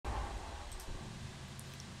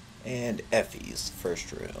And Effie's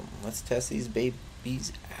first room. Let's test these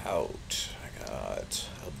babies out. I got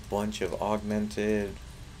a bunch of augmented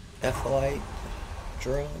AFKila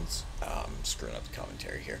drones. I'm screwing up the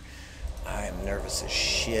commentary here. I'm nervous as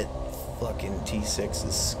shit. Fucking T6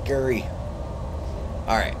 is scary.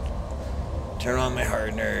 Alright. Turn on my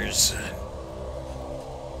hardeners.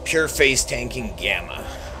 Pure face tanking gamma.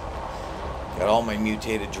 Got all my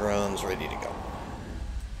mutated drones ready to go.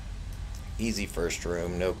 Easy first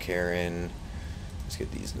room, no Karen. Let's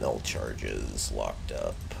get these null charges locked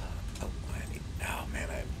up. Oh man,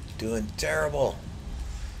 I'm doing terrible.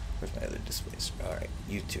 Where's my other displays? Alright,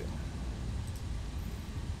 you two.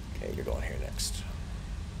 Okay, you're going here next.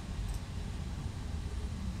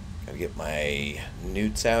 Gotta get my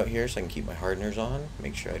newts out here so I can keep my hardeners on.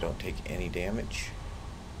 Make sure I don't take any damage.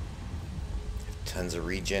 Tons of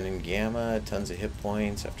regen and gamma, tons of hit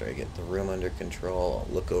points. After I get the room under control,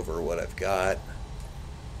 I'll look over what I've got.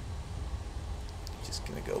 Just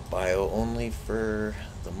gonna go bio only for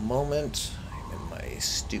the moment. I'm in my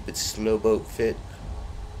stupid slow boat fit.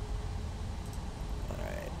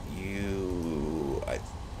 Alright,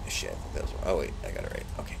 shit, I think that was, oh wait, I got it right.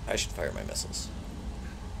 Okay, I should fire my missiles.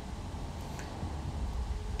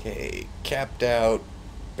 Okay, capped out,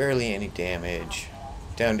 barely any damage.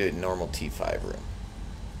 Down to a normal T5 room.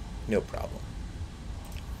 No problem.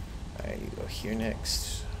 Alright, you go here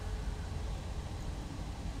next.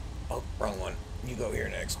 Oh, wrong one. You go here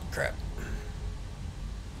next. Crap.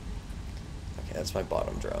 Okay, that's my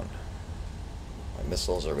bottom drone. My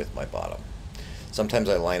missiles are with my bottom. Sometimes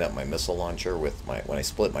I line up my missile launcher with my... When I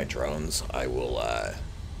split my drones, I will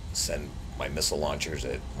send my missile launchers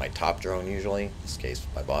at my top drone usually. In this case,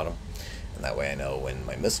 my bottom. And that way I know when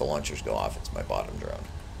my missile launchers go off, it's my bottom drone.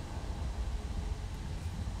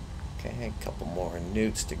 Okay, a couple more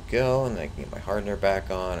newts to go, and then I can get my hardener back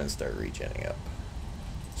on and start regenning up.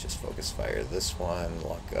 Let's just focus fire this one,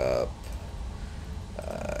 lock up.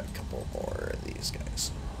 A couple more of these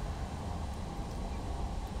guys.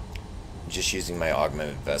 I'm just using my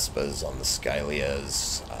augmented Vespas on the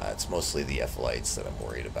Skylias. It's mostly the AFKilites that I'm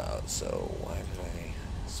worried about, so why did I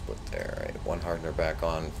split there? Alright, one hardener back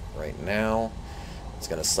on right now. It's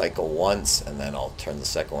going to cycle once, and then I'll turn the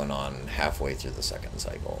second one on halfway through the second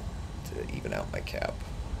cycle to even out my cap.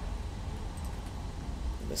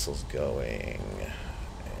 Missiles going,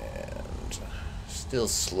 and still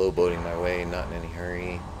slow boating my way, not in any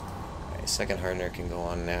hurry. My second hardener can go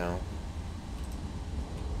on now.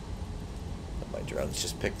 Let my drones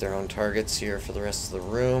just pick their own targets here for the rest of the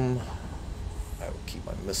room. I will keep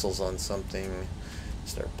my missiles on something.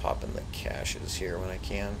 Start popping the caches here when I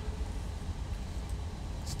can.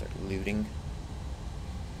 Start looting.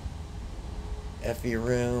 Effie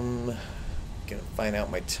room. Gonna find out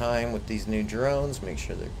my time with these new drones. Make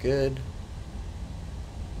sure they're good.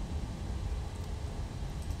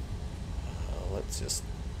 Let's just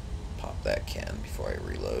pop that can before I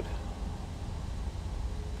reload.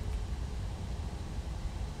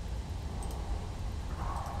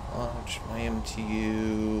 Launch my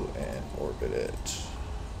MTU and orbit it.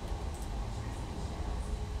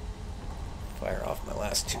 Fire off my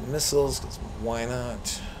last two missiles, because why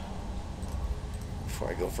not? Before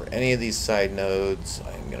I go for any of these side nodes,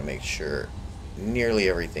 I'm going to make sure nearly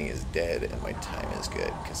everything is dead and my time is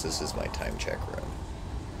good, because this is my time check room.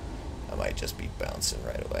 I might just be bouncing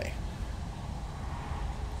right away.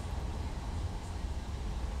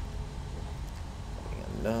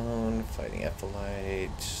 Unknown, fighting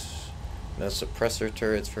AFKilite. No suppressor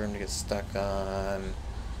turrets for him to get stuck on.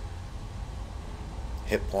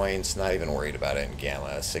 Hit points, not even worried about it in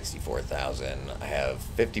Gamma, 64,000. I have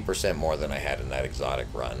 50% more than I had in that exotic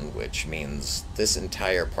run, which means this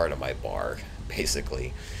entire part of my bar,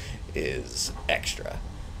 basically, is extra.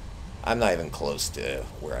 I'm not even close to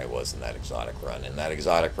where I was in that exotic run. In that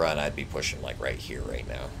exotic run, I'd be pushing like right here, right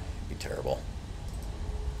now. It'd be terrible.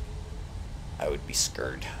 I would be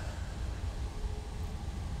scared.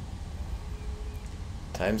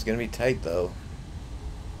 Time's gonna be tight, though.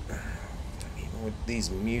 Even with these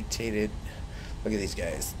mutated... Look at these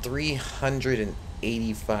guys.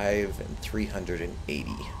 385 and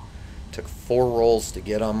 380. Took 4 rolls to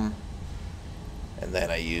get them. And then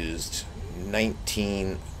I used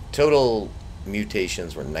 19... Total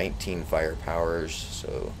mutations were 19 firepowers,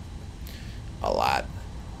 so a lot.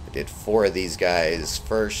 I did 4 of these guys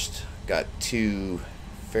first. Got 2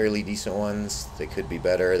 fairly decent ones. They could be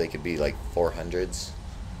better. They could be like 400s,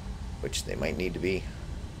 which they might need to be.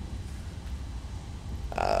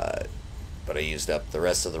 But I used up the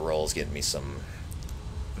rest of the rolls, getting me some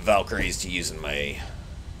Valkyries to use in my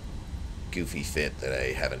goofy fit that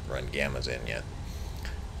I haven't run Gammas in yet.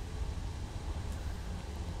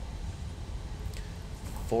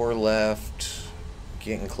 4 left.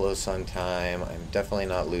 Getting close on time. I'm definitely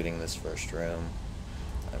not looting this first room.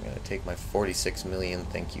 I'm going to take my 46 million,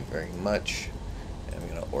 thank you very much. And I'm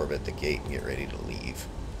going to orbit the gate and get ready to leave.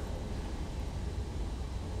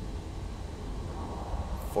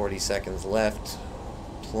 40 seconds left.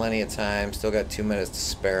 Plenty of time. Still got 2 minutes to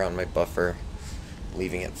spare on my buffer.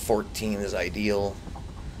 Leaving at 14 is ideal.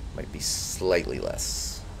 Might be slightly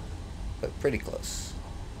less, but pretty close.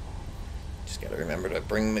 Just gotta remember to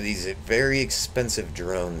bring these very expensive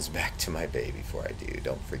drones back to my bay before I do.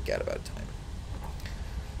 Don't forget about time.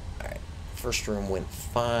 Alright, first room went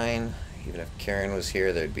fine. Even if Karen was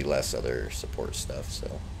here, there'd be less other support stuff, so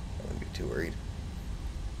I wouldn't be too worried.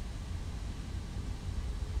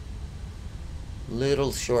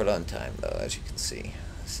 Little short on time though, as you can see.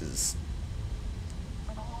 This is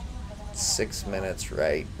 6 minutes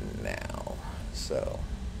right now. So,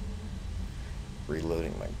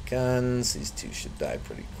 reloading my guns. These two should die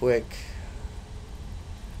pretty quick.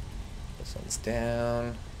 This one's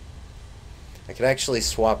down. I could actually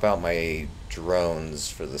swap out my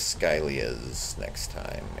drones for the Skylias next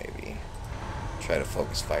time, maybe. Try to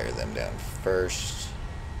focus fire them down first.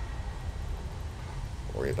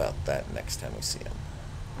 Worry about that next time we see them.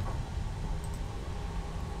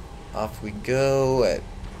 Off we go at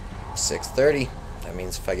 6:30. That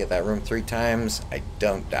means if I get that room 3 times, I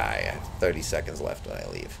don't die. I have 30 seconds left when I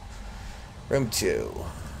leave. Room 2.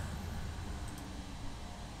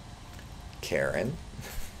 Karen.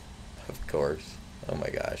 Of course. Oh my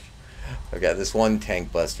gosh. I've got this one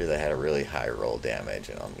tank buster that had a really high roll damage,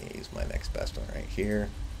 and I'm going to use my next best one right here.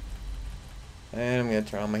 And I'm going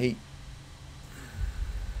to turn on my heat.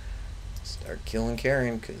 Start killing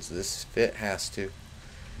Karen, because this fit has to.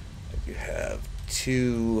 I do have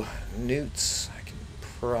 2 newts. I can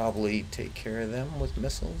probably take care of them with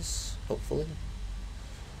missiles, hopefully.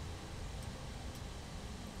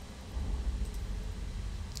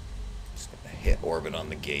 Just gonna hit orbit on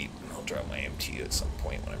the gate, and I'll drop my MTU at some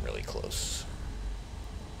point when I'm really close.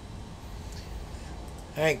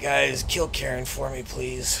 Alright guys, kill Karen for me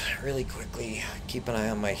please, really quickly. Keep an eye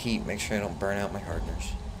on my heat, make sure I don't burn out my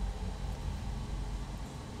hardeners.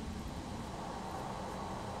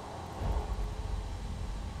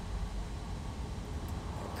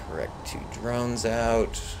 Correct 2 drones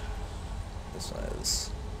out. This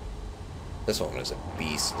one is a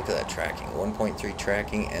beast. Look at that tracking. 1.3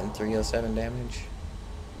 tracking and 307 damage.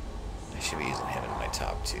 I should be using him in my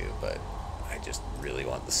top 2, but I just really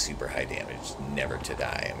want the super high damage never to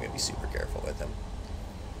die. I'm going to be super careful with him.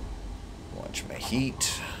 Watch my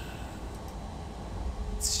heat.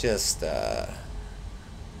 Let's just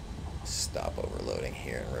stop overloading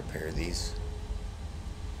here and repair these.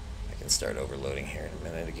 I can start overloading here in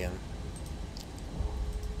a minute again.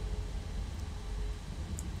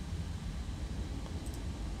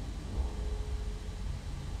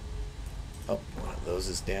 Oh, one of those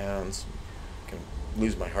is down. So I can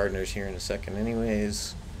lose my hardeners here in a second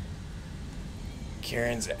anyways.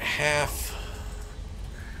 Karen's at half.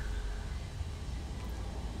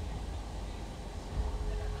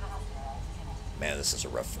 Man, this is a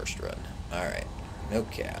rough first run. Alright, no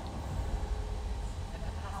cap.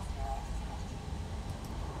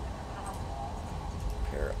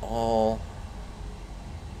 Repair all.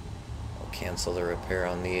 I'll cancel the repair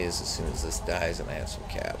on these as soon as this dies and I have some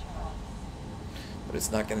cap. But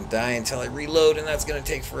it's not going to die until I reload, and that's going to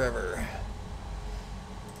take forever.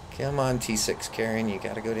 Come on, T6 Karen, you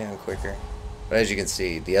got to go down quicker. But as you can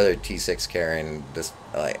see, the other T6 Karen, this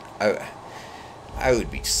I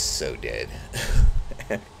would be so dead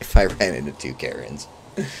if I ran into 2 Karens.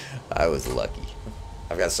 I was lucky.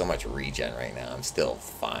 I've got so much regen right now. I'm still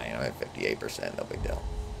fine. I'm at 58%. No big deal.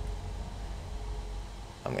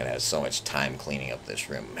 I'm going to have so much time cleaning up this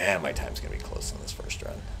room. Man, my time's going to be close on this first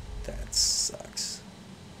run. That sucks.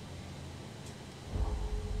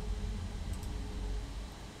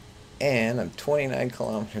 And I'm 29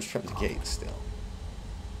 kilometers from the gate still.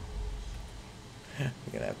 I'm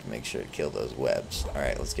going to have to make sure to kill those webs.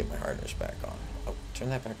 Alright, let's get my hardeners back on. Oh, turn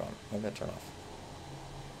that back on. Why did that turn off?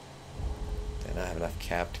 Did I not have enough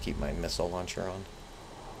cap to keep my missile launcher on?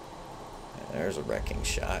 And there's a wrecking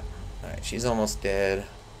shot. Alright, she's almost dead.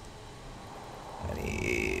 I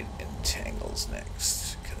need entangles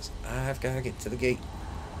next, because I've got to get to the gate.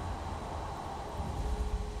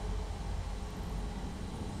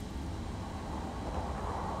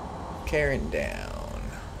 Karen down.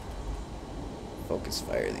 Focus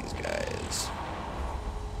fire these guys.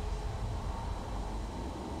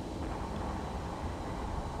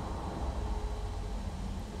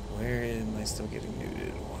 Where am I still getting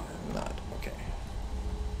neuted? I'm not. Okay.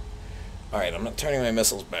 Alright, I'm not turning my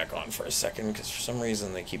missiles back on for a second, because for some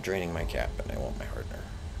reason they keep draining my cap, and I want my hardener.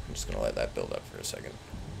 I'm just going to let that build up for a second.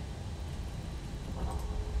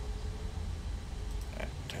 Alright,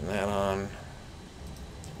 turn that on.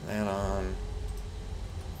 Turn that on.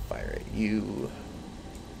 Fire at you.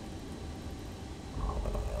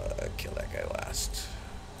 Kill that guy last.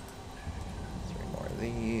 3 more of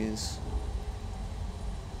these.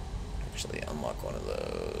 Actually, unlock one of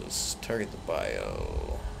those. Target the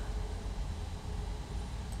bio.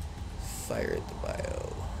 Fire at the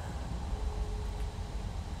bio.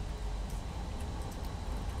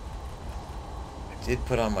 I did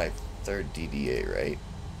put on my 3rd DDA, right?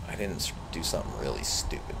 I didn't do something really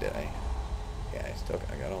stupid, did I? Yeah,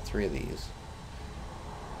 I got all 3 of these.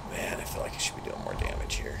 Man, I feel like I should be doing more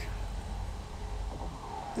damage here.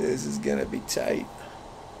 This is gonna be tight.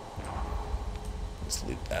 Let's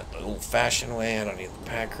loot that the old-fashioned way. I don't need the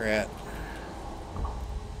pack rat.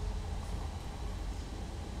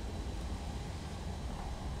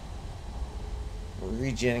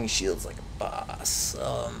 Regenerating shields like a boss.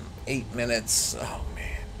 8 minutes. Oh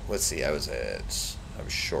man. Let's see. I was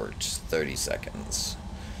short 30 seconds.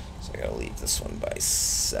 So I gotta leave this one by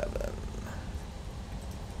 7.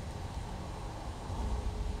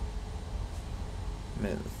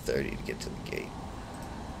 Minute 30 to get to the gate.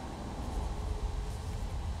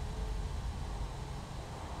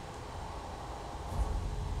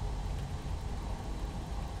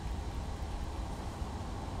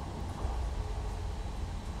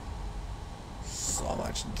 So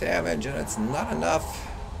much damage, and it's not enough.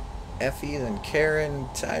 Effie, then Karen,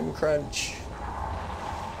 time crunch.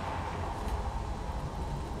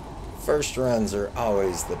 First runs are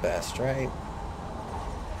always the best, right?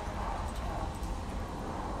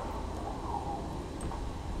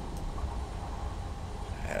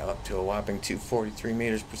 Up to a whopping 243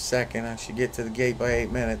 meters per second. I should get to the gate by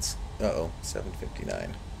 8 minutes. Uh-oh,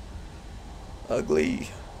 7:59. Ugly.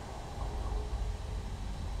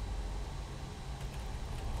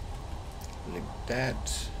 Look at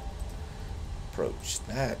that. Approach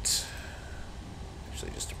that.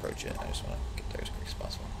 Actually, just approach it. I just want to get there as quick as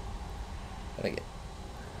possible. What did I get?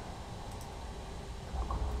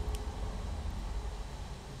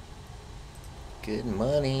 Good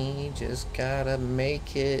money, just gotta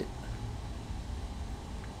make it.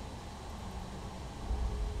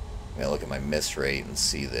 I'm gonna look at my miss rate and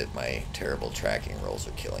see that my terrible tracking rolls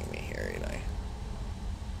are killing me here, you know. I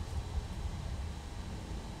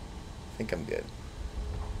think I'm good.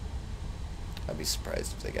 I'd be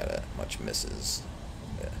surprised if they got much misses.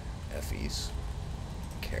 The Effie's.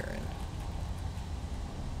 Karen.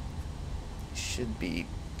 Should be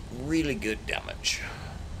really good damage.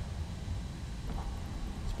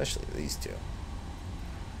 Especially these 2.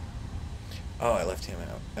 Oh, I left him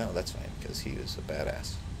out. Oh, that's fine, because he was a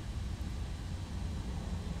badass.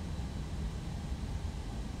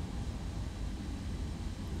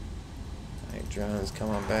 Alright, drones, come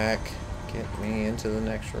on back. Get me into the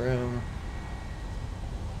next room.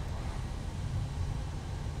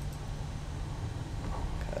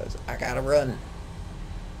 Because I gotta run.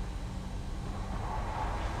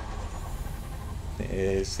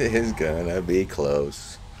 This is gonna be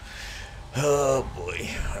close. Oh boy.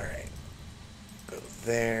 Alright. Go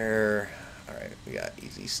there. Alright, we got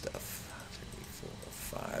easy stuff. 3,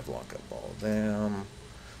 4, 5. Lock up all of them.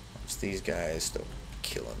 Watch these guys. Start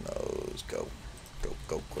killing those. Go. Go,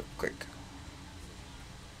 go, quick, quick.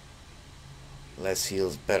 Less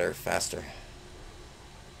heals, better, faster.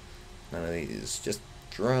 None of these. Just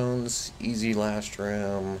drones. Easy last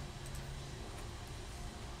room.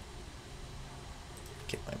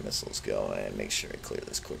 Get my missiles going and make sure I clear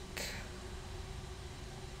this quick.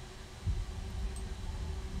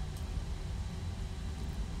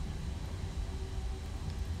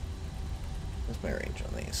 What's my range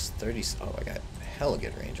on these? 30. Oh, I got hella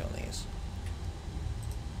good range on these.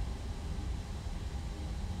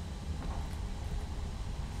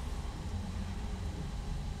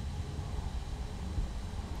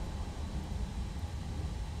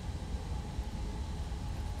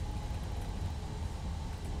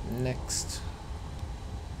 Next.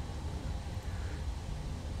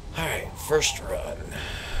 Alright, first run.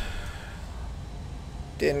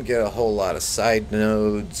 Didn't get a whole lot of side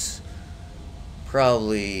nodes.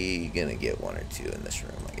 Probably gonna get 1 or 2 in this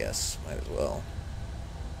room, I guess. Might as well.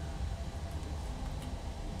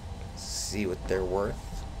 See what they're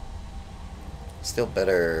worth. Still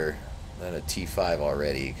better than a T5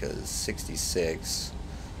 already, because 66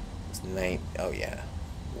 is 9. Oh, yeah.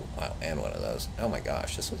 Wow, and one of those. Oh my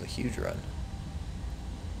gosh, this was a huge run.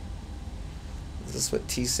 Is this what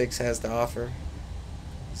T6 has to offer?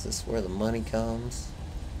 Is this where the money comes?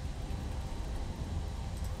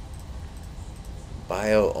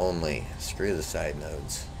 Bio only. Screw the side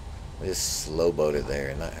nodes. We just slow boat it there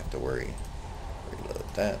and not have to worry. Reload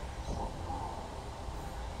that.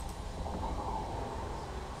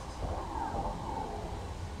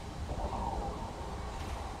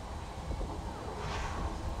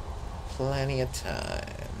 Plenty of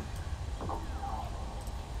time.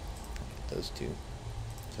 Those two.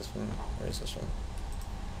 Is this one? Where is this one?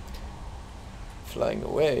 Flying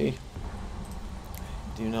away.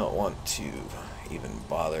 Do not want to even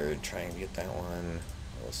bother trying to get that one.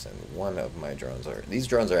 I'll send one of my drones over. These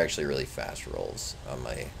drones are actually really fast rolls on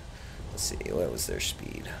my, let's see, what was their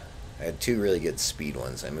speed? I had two really good speed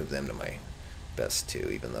ones. I moved them to my best two,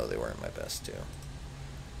 even though they weren't my best two.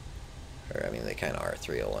 Or, I mean, they kind of are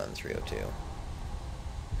 301, 302.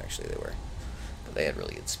 Actually, they were. But they had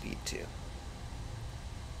really good speed, too.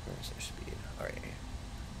 Where's their speed? Alright.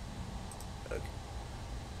 Okay.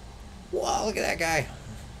 Wow, look at that guy!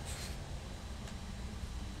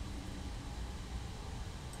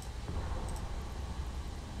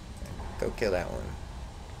 Go kill that one.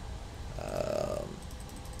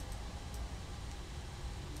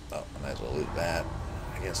 Oh, I might as well loot that.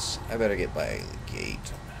 I guess I better get by the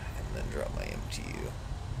gate and then drop my MTU.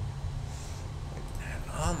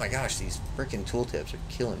 Oh my gosh, these freaking tooltips are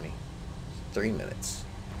killing me. 3 minutes.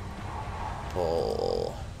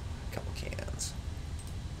 Pull a couple cans.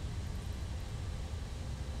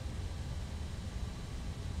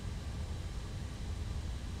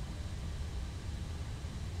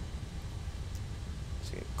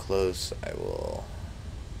 So get close, I will.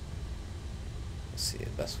 Let's see, the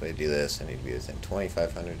best way to do this, I need to be within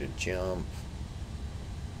 2,500 to jump.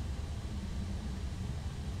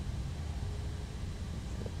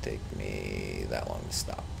 It'll take me that long to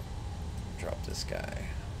stop. Drop this guy.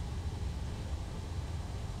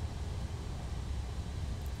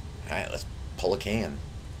 Alright, let's pull a can.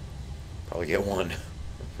 Probably get one.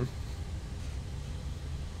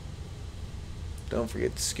 Don't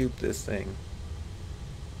forget to scoop this thing.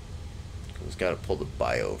 Just gotta pull the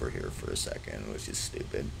bio over here for a second, which is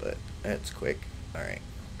stupid, but that's quick. Alright,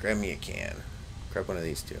 grab me a can. Grab one of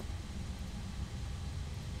these two.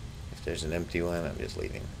 If there's an empty one, I'm just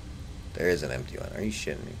leaving. There is an empty one. Are you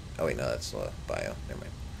shitting me? Oh wait, no, that's bio. Never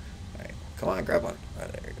mind. Alright, come on, grab one.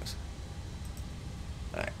 Alright, there it goes.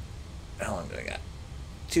 Alright, how long do I got?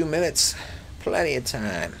 2 minutes. Plenty of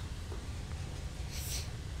time.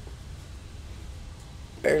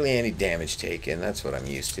 Barely any damage taken. That's what I'm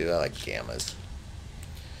used to. I like gammas.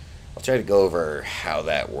 I'll try to go over how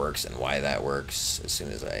that works and why that works as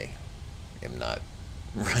soon as I am not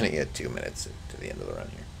running at 2 minutes to the end of the run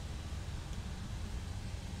here.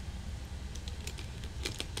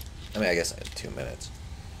 I mean, I guess I had 2 minutes.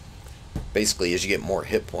 Basically, as you get more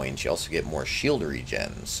hit points, you also get more shield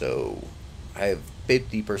regen. So I have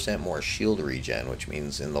 50% more shield regen, which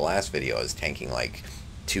means in the last video I was tanking like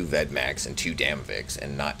 2 Vedmax and 2 Damavix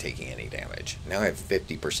and not taking any damage. Now I have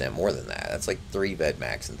 50% more than that. That's like 3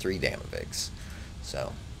 Vedmax and 3 Damavix.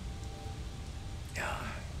 So,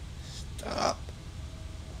 stop.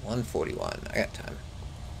 141. I got time.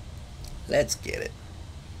 Let's get it.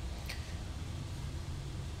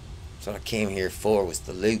 That's what I came here for, was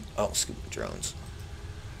the loot. Oh, scoop the drones.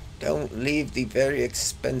 Don't leave the very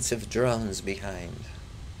expensive drones behind.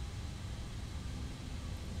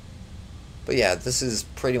 But yeah, this is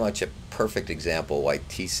pretty much a perfect example why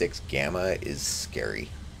T6 Gamma is scary.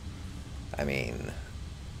 I mean,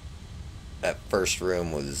 that first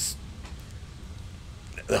room was,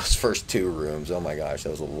 those first 2 rooms, oh my gosh, that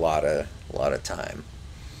was a lot of time.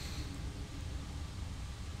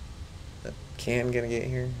 That can gonna get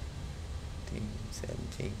here?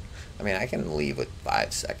 17. I mean, I can leave with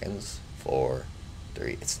 5 seconds, 4,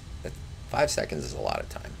 3. 5 seconds is a lot of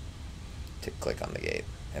time to click on the gate.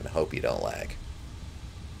 And hope you don't lag.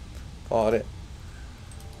 Caught it.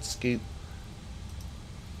 Scoop.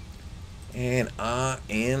 And I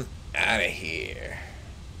am out of here.